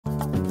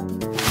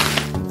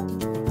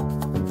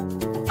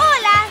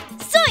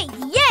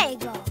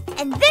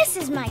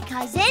my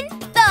cousin,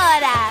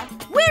 Dora.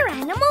 We're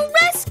animal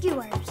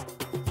rescuers.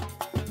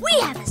 We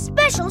have a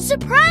special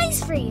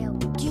surprise for you.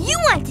 Do you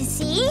want to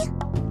see?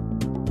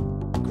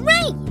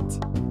 Great!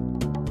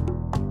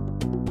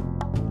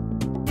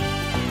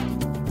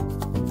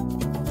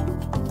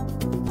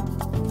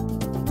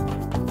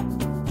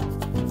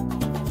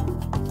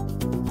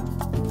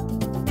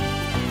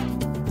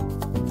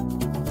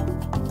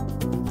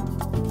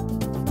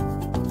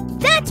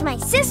 That's my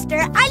sister,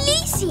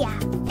 Alicia,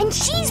 and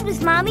she's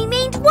with Mommy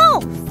Maned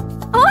Wolf.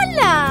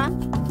 Hola!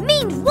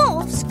 Maned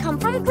wolves come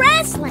from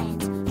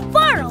grasslands,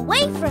 far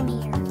away from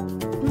here.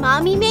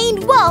 Mommy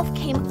Maned Wolf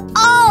came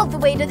all the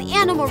way to the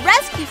Animal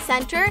Rescue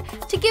Center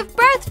to give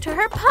birth to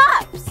her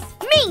pups.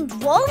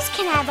 Maned wolves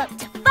can have up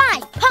to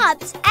 5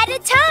 pups at a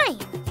time.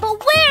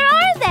 But where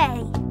are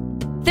they?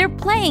 They're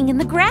playing in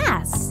the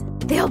grass.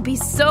 They'll be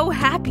so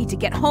happy to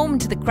get home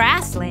to the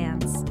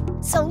grasslands.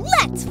 So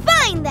let's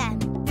find them.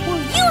 Will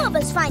you help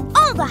us find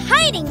all the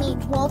hiding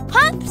maned wolf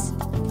pups?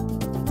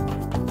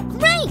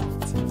 Great!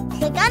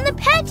 Click on the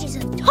patches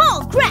of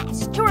tall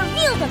grass to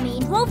reveal the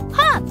maned wolf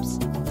pups.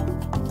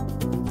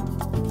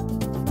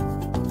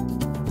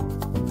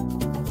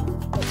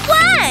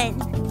 1,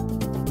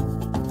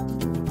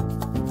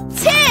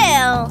 2,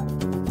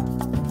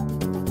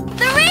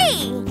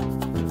 3,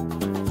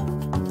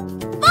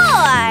 4.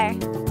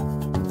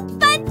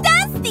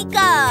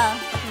 Fantastico!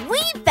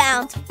 We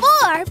found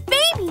 4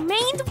 baby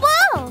maned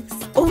wolves.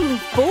 Only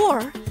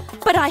 4?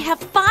 But I have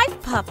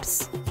 5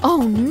 pups.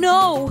 Oh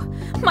no!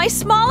 My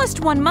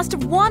smallest one must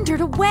have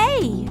wandered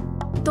away.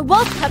 The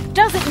wolf pup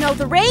doesn't know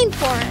the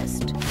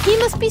rainforest. He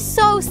must be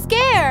so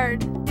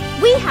scared.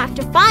 We have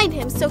to find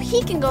him so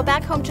he can go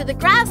back home to the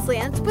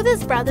grasslands with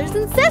his brothers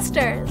and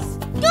sisters.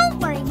 Don't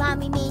worry,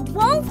 Mommy Maned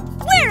Wolf.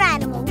 We're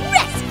animal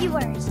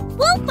rescuers.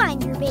 We'll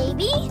find your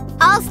baby.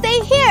 I'll stay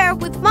here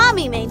with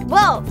Mommy Maned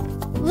Wolf.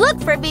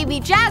 Look for baby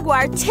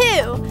jaguar,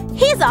 too.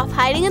 He's off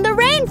hiding in the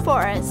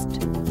rainforest.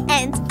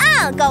 And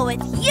I'll go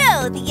with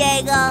you,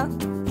 Diego.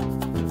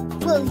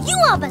 Will you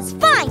help us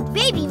find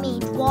baby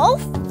maned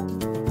wolf?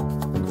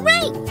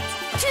 Great!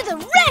 To the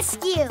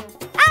rescue!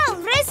 Al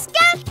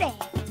rescate!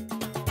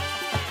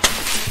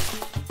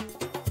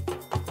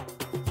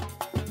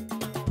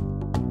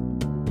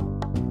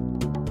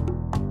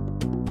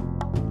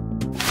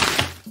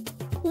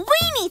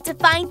 We need to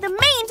find the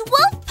maned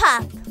wolf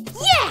pup.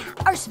 Yeah!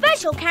 Our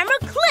special camera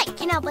Click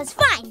can help us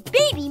find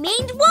baby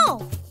maned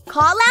wolf.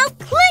 Call out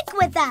Click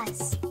with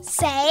us.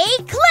 Say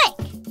Click.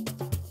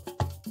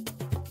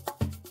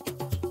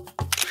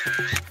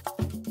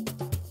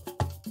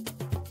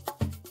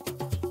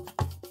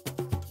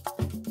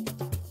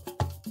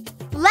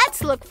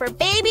 Let's look for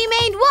baby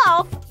maned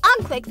wolf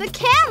on Click the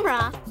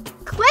camera.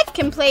 Click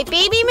can play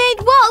baby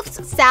maned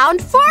wolf's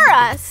sound for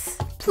us.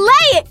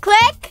 Play it,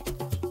 Click.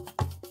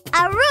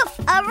 A roof,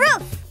 a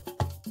roof.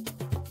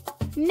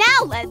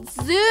 Now let's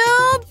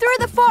zoom through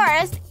the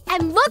forest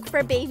and look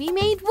for baby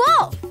maned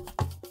wolf.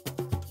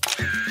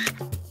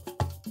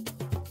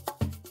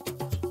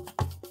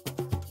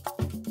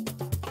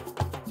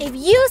 If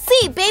you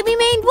see baby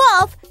maned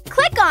wolf,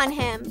 click on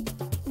him.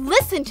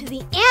 Listen to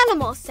the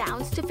animal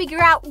sounds to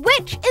figure out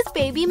which is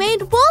baby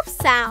maned wolf's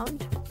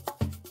sound.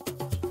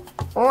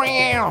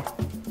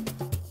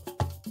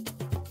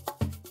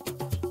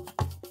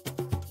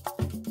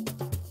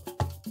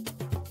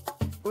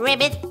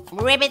 Ribbit,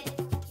 ribbit.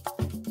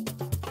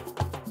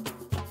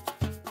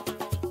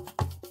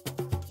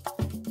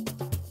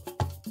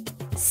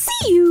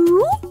 See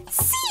you!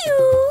 See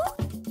you!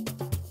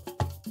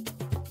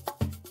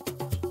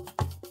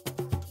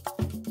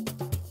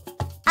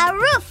 A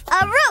roof,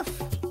 a roof.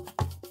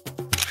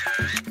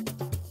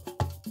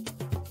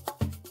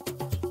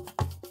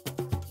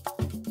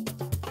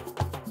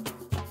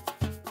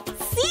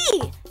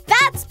 See,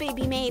 that's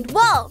baby maned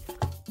wolf.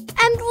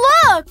 And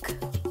look,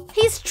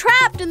 he's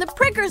trapped in the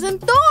prickers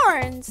and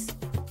thorns.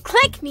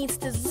 Click needs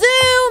to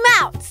zoom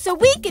out so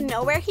we can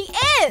know where he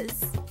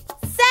is.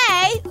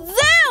 Say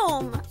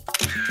zoom.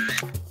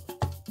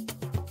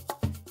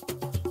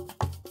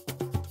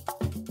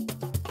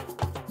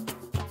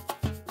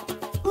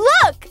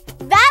 Look,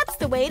 that's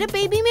the way to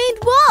baby maned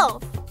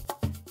wolf.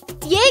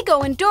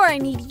 Diego and Dora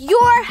need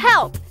your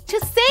help to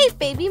save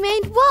baby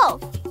maned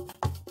wolf.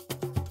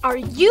 Are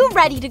you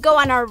ready to go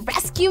on our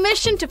rescue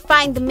mission to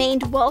find the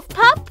maned wolf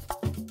pup?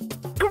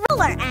 Grow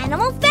our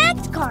animal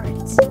fact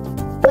cards.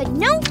 But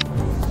no,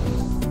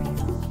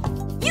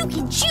 you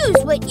can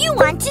choose what you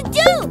want to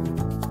do.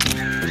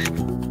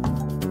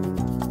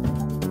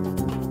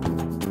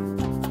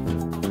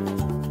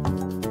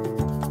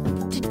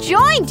 To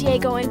join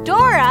Diego and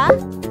Dora,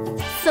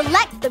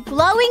 select the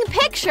glowing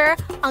picture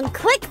on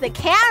Click the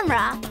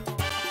Camera.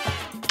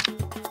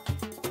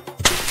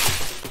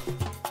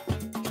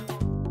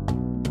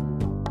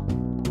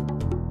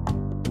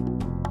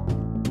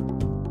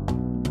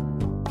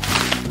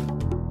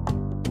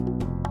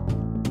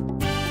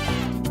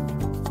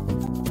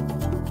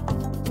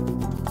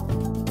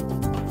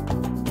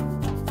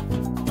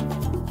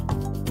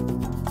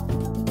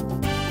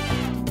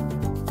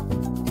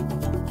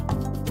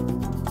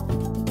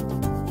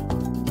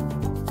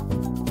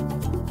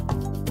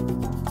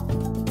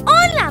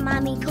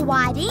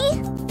 Waddy.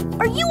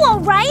 Are you all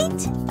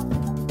right?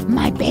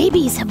 My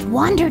babies have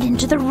wandered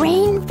into the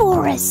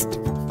rainforest.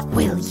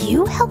 Will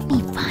you help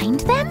me find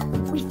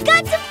them? We've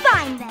got to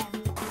find them.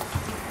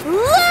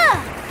 Look!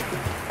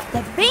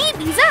 The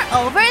babies are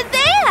over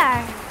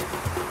there.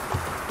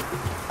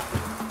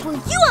 Will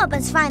you help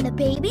us find the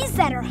babies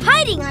that are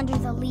hiding under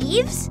the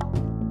leaves?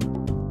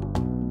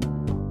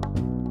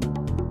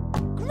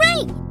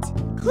 Great!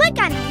 Click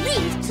on a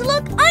leaf to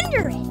look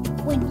under it.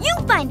 When you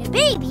find a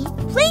baby,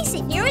 place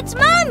it near its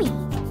mommy.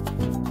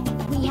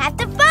 We have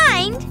to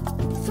find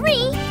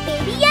 3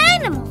 baby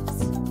animals.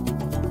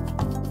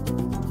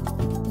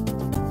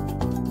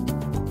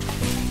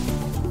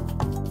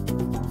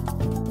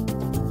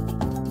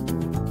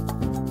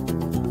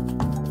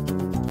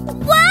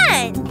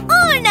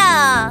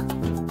 Una!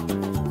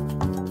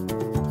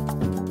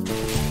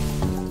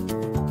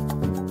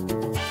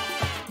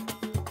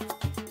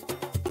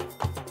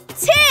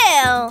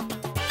 2!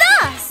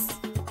 Thus!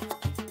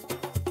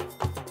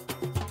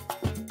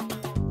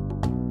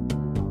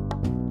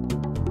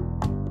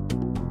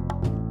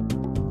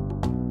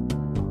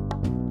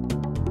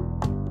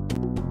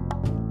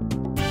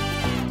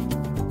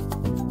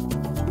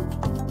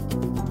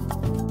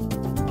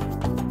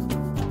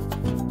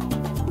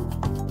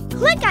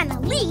 3! Click on a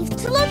leaf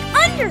to look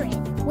under it.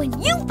 When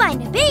you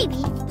find a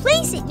baby,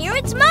 place it near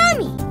its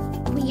mommy.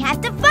 We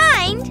have to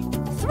find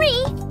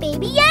 3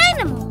 baby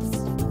animals.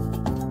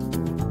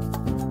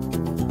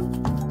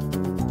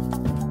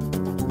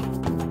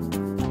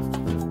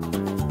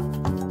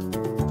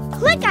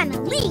 Click on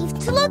a leaf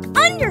to look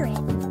under it.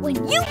 When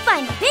you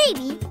find a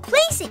baby,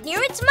 place it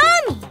near its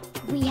mommy.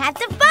 We have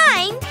to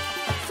find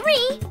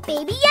 3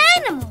 baby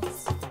animals.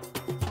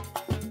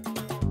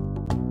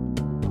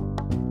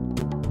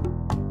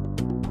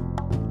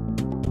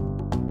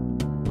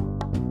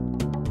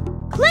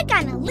 Click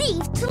on a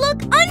leaf to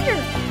look under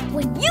it.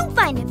 When you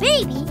find a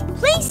baby,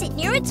 place it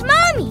near its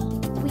mommy.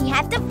 We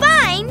have to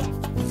find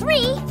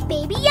 3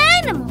 baby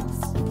animals.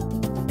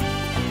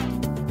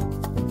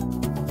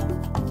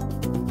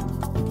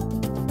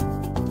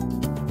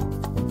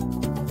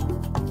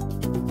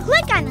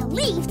 Click on a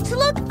leaf to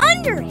look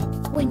under it.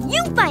 When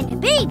you find a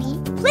baby,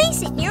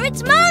 place it near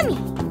its mommy.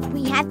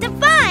 We have to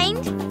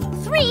find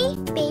 3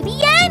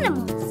 baby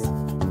animals.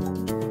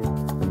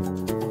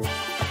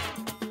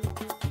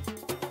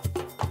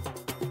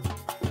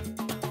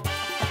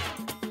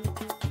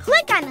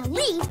 Click on a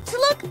leaf to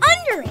look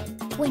under it.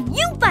 When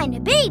you find a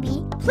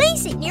baby,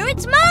 place it near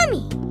its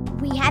mommy.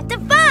 We have to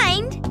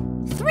find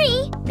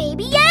 3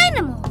 baby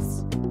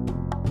animals.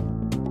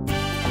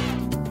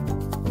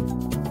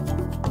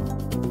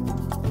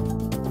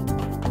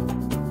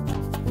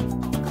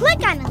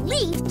 Click on a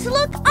leaf to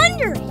look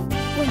under it.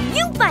 When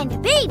you find a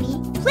baby,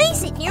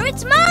 place it near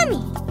its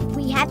mommy.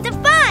 We have to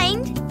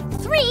find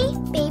 3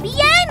 baby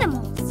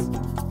animals.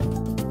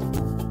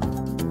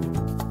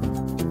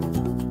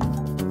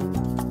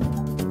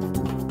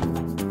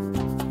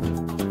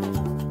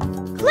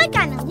 Click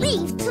on a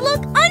leaf to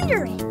look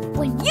under it.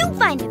 When you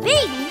find a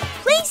baby,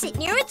 place it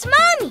near its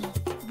mommy.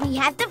 We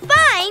have to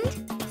find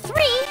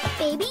 3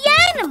 baby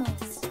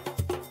animals.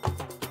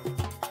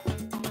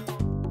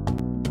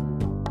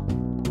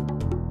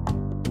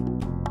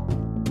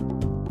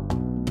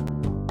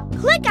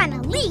 Click on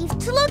a leaf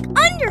to look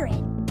under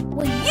it.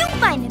 When you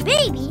find a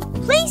baby,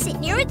 place it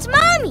near its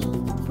mommy.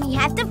 We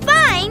have to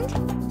find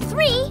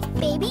 3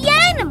 baby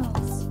animals.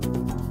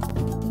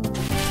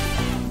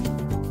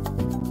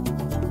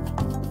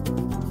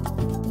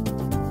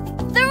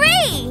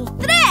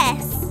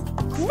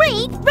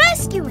 Great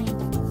rescuing!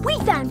 We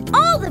found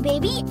all the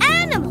baby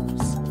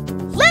animals.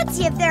 Let's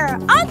see if there are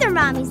other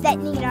mommies that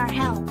need our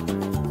help.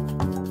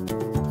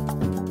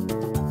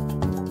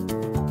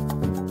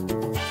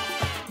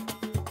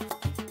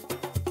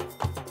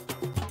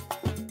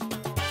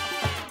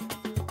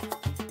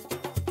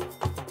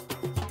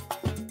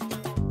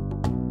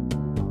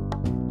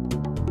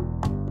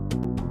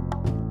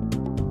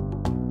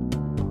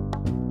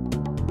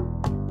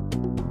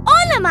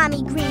 Hola,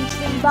 Mommy Green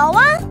Tree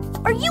Boa.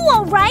 Are you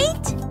all right?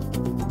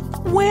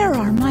 Where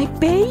are my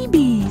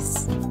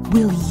babies?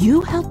 Will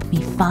you help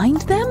me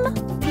find them?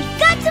 We've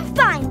got to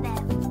find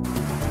them.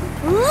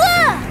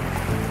 Look!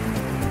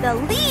 The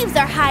leaves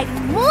are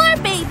hiding more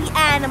baby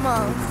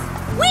animals.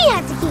 We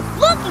have to keep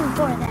looking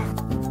for them.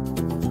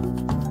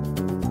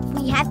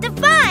 We have to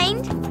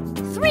find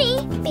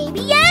 3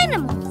 baby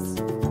animals.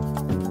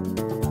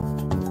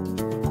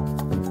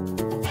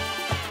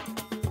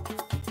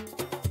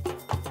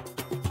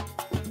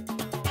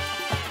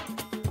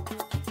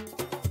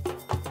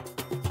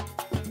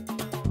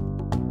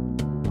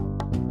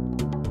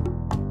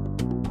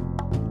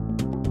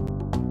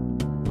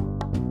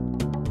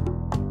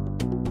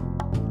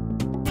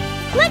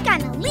 Click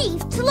on a leaf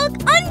to look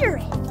under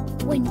it.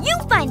 When you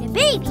find a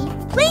baby,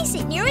 place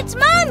it near its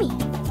mommy.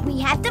 We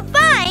have to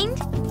find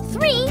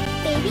 3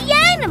 baby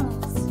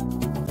animals.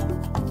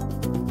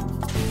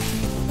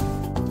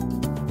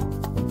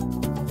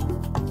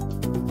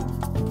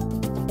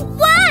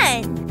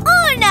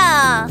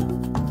 Una!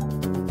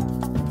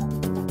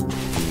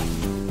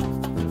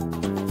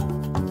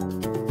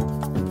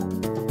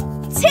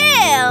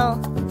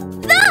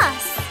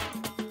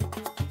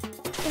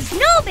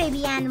 There's no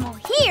baby animal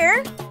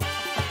here.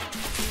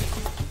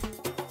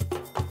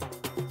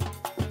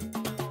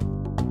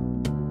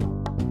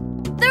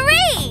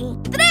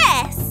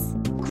 Tres.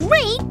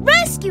 Great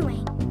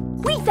rescuing!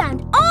 We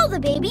found all the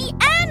baby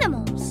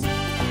animals.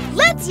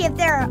 Let's see if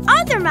there are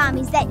other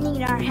mommies that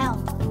need our help.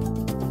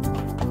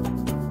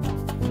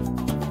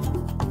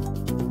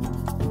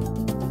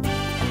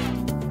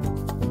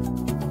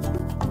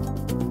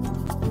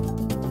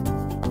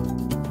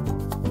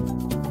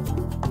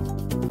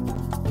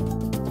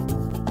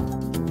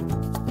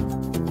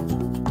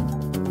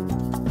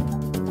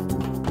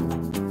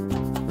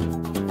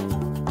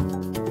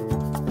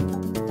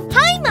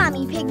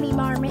 Pygmy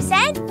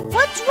Marmoset,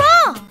 what's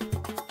wrong?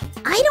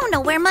 I don't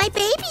know where my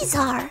babies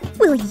are.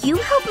 Will you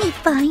help me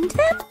find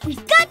them?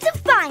 We've got to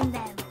find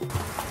them.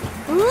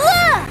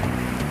 Look!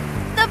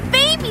 The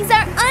babies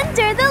are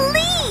under the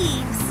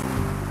leaves.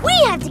 We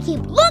have to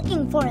keep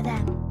looking for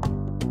them.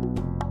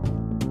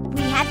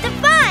 We have to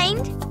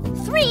find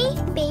 3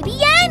 baby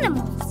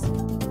animals.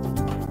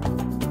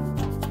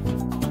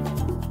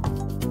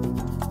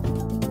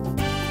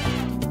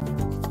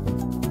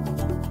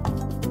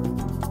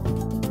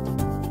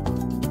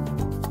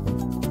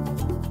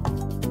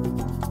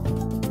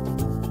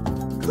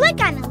 Click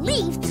on a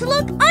leaf to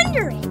look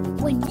under it.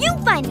 When you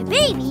find a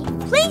baby,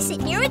 place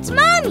it near its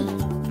mommy.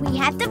 We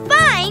have to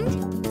find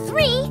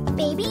 3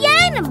 baby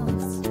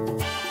animals.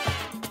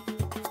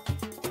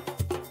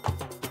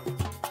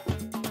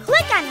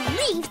 Click on a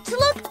leaf to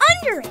look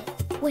under it.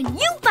 When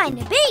you find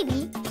a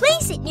baby,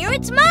 place it near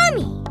its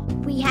mommy.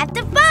 We have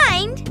to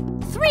find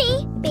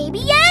 3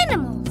 baby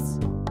animals.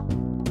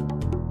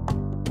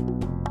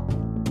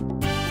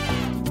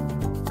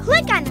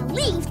 Click on a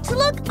leaf to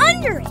look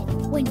under it.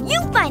 When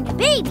you find a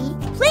baby,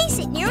 place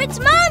it near its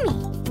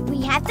mommy.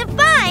 We have to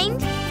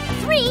find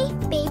 3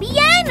 baby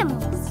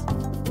animals.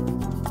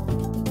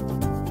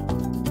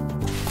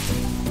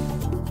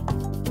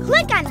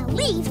 Click on a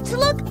leaf to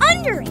look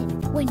under it.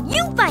 When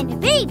you find a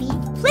baby,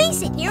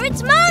 place it near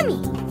its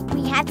mommy.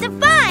 We have to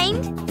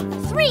find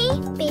 3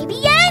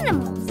 baby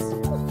animals.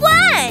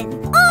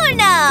 1.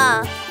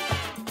 Una.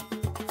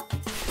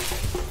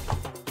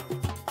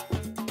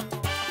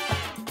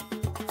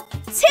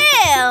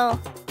 2.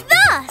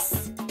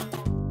 Thus.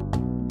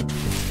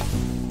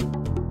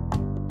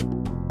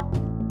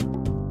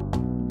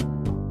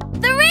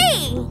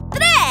 3.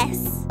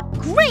 Tres.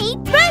 Great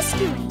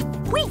rescuing!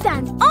 We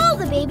found all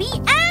the baby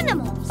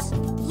animals.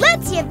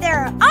 Let's see if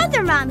there are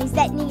other mommies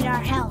that need our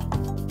help.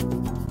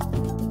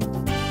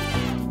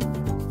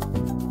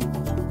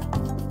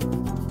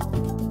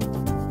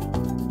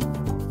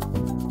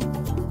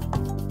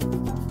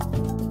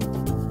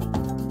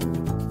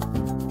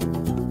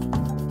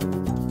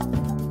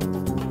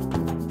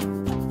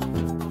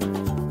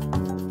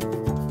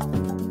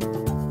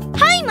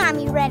 Hi,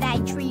 Mommy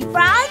Red-Eyed Tree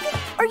Frog.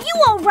 Are you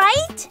all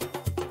right?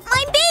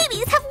 My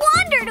babies have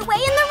wandered away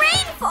in the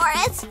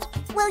rainforest.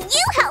 Will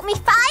you help me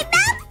find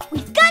them?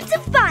 We've got to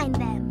find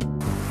them.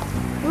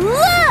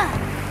 Look!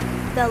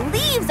 The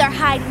leaves are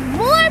hiding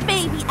more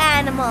baby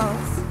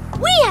animals.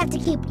 We have to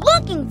keep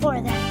looking for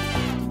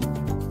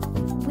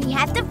them. We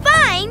have to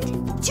find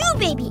 2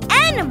 baby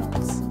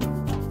animals.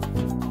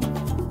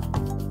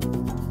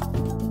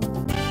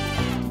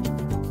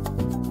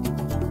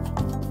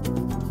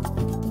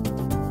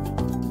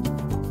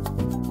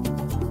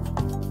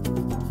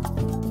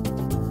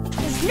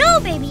 There's no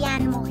baby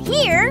animal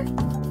here.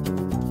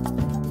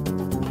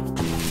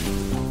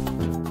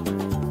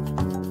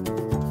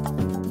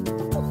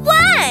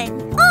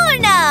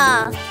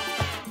 Una.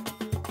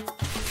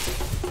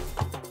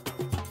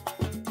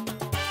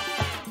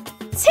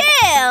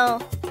 2.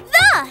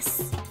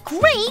 Thus.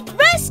 Great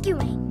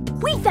rescuing!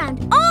 We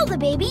found all the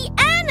baby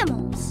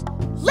animals.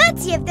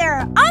 Let's see if there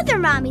are other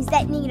mommies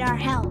that need our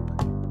help.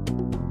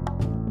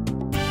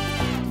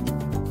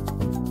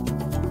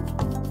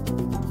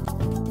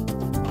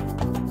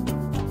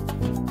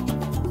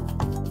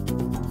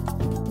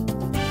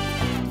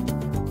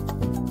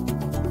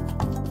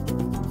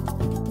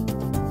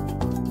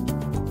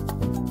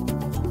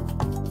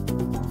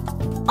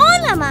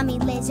 Hola, Mommy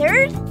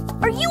Lizard.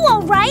 Are you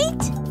all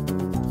right?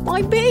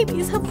 My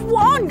babies have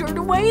wandered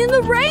away in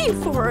the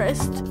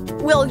rainforest.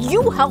 Will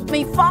you help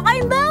me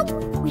find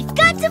them? We've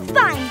got to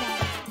find them.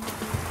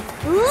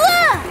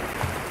 Look!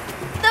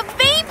 The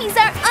babies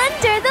are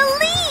under the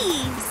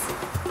leaves.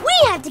 We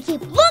have to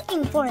keep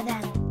looking for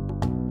them.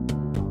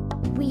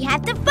 We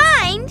have to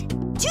find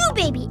 2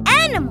 baby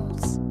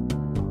animals.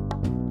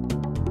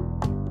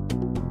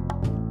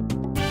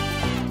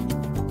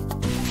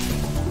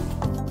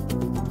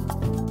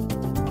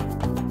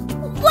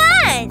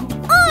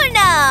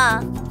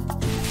 Una.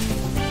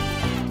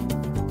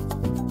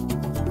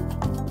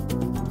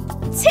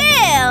 2.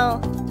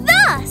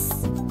 Thus.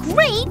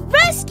 Great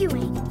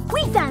rescuing!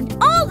 We found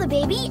all the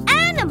baby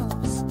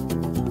animals.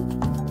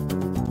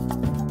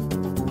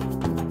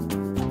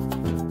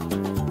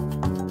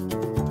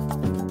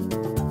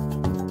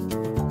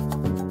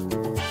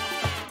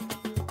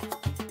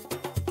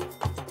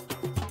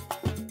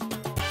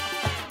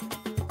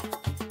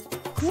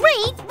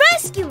 Great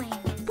rescuing!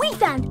 We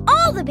found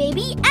all the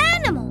baby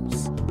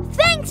animals.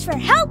 Thanks for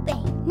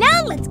helping.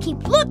 Now let's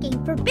keep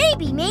looking for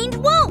baby maned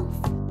wolf.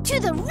 To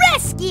the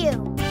rescue!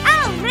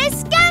 Al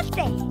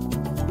rescate!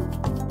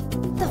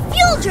 The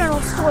Fuel Journal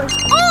stores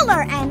all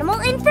our animal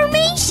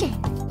information.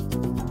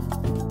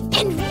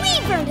 And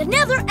we've earned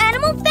another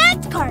animal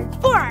fact card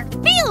for our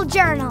Fuel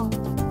Journal.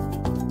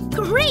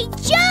 Great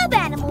job,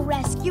 Animal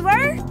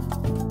Rescuer!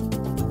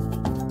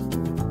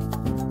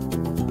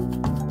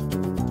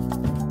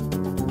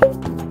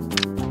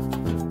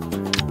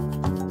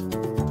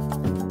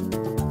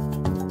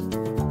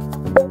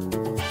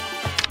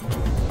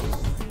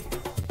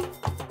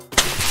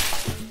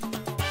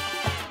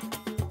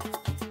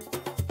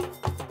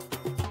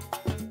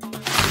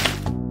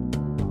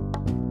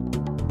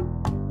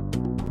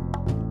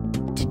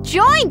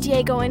 Join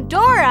Diego and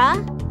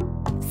Dora.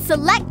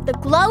 Select the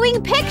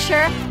glowing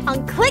picture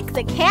and click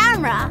the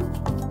camera.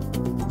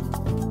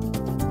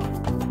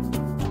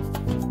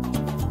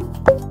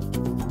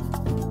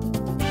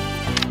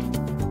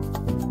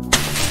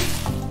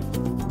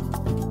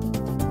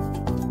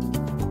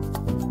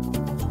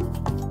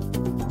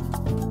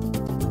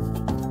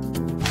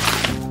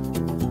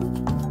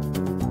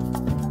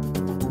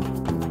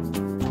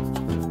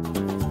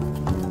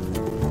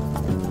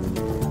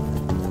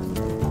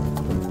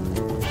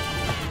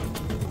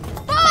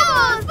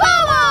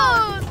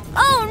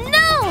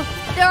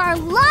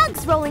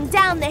 Rolling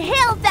down the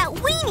hill that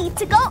we need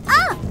to go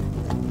up.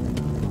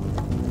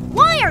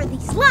 Why are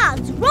these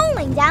logs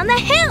rolling down the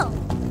hill?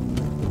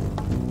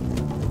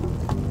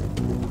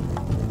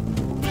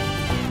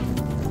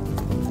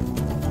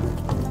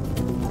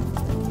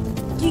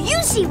 Do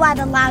you see why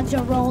the logs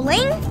are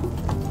rolling?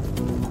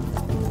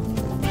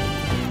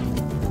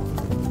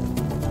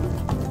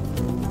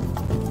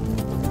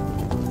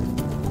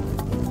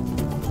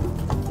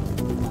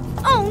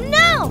 Oh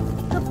no!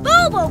 The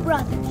Bobo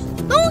brothers!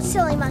 Those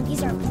silly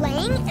monkeys are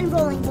playing and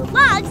rolling the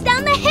logs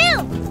down the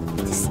hill.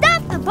 To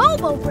stop the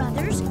Bobo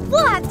brothers,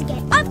 we'll have to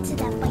get up to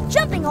them by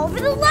jumping over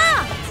the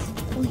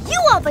logs. Will you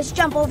help us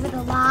jump over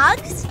the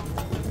logs?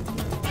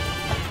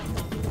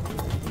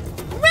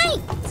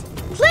 Great!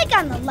 Click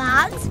on the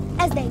logs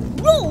as they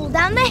roll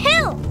down the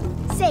hill.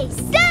 Say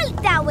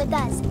salta with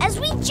us as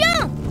we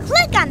jump.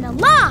 Click on the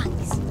logs.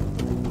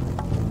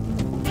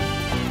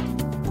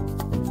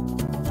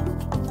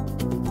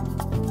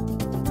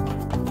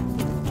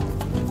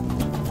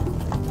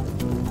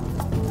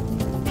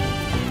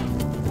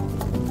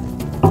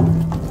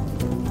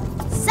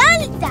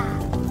 Salta!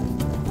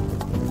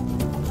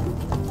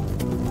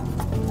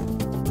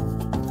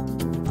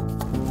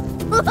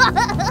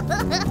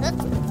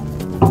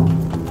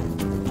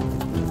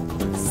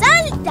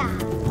 Salta!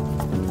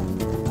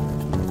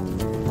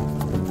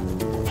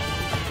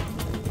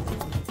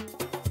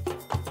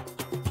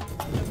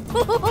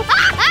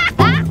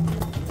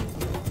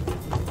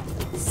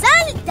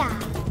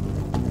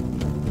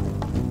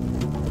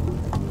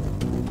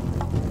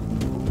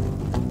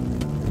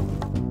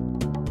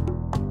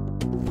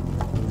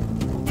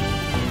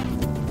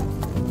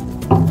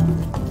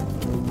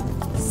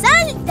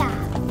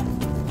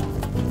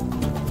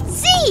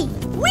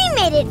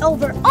 It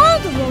over all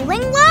the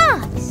rolling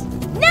logs.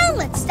 Now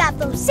let's stop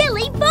those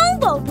silly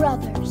Bobo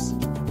brothers.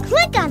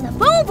 Click on the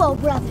Bobo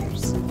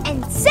brothers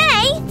and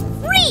say,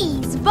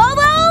 freeze,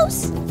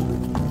 Bobos!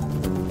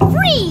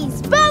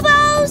 Freeze,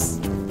 Bobos!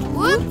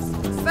 Whoops,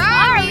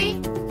 sorry.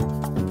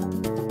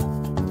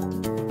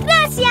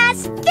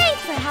 Gracias!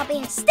 Thanks for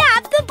helping us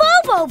stop the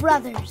Bobo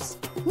brothers.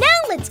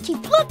 Now let's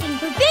keep looking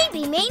for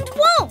baby maned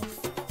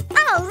wolf.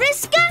 Al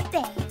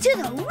rescate! To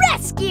the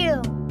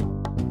rescue!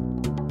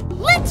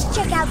 Let's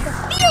check out the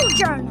Fuel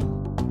Journal.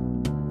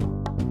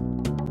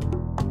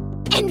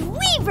 And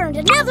we've earned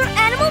another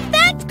animal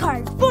fact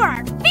card for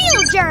our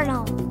Fuel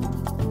Journal.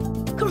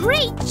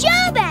 Great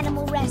job,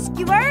 Animal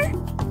Rescuer!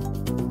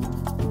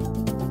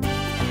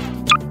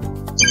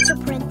 To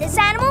print this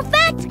animal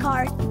fact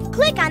card,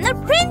 click on the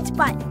print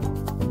button.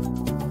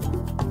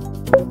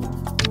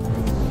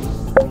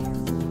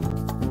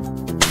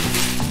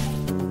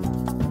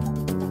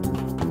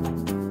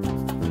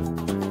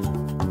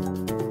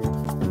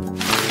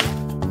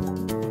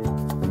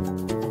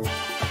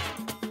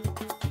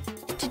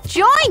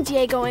 Join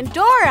Diego and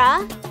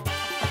Dora.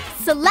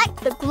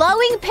 Select the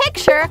glowing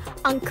picture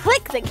and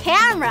click the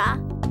camera.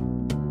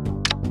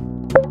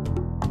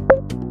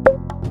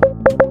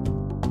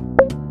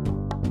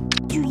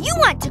 Do you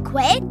want to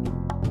quit?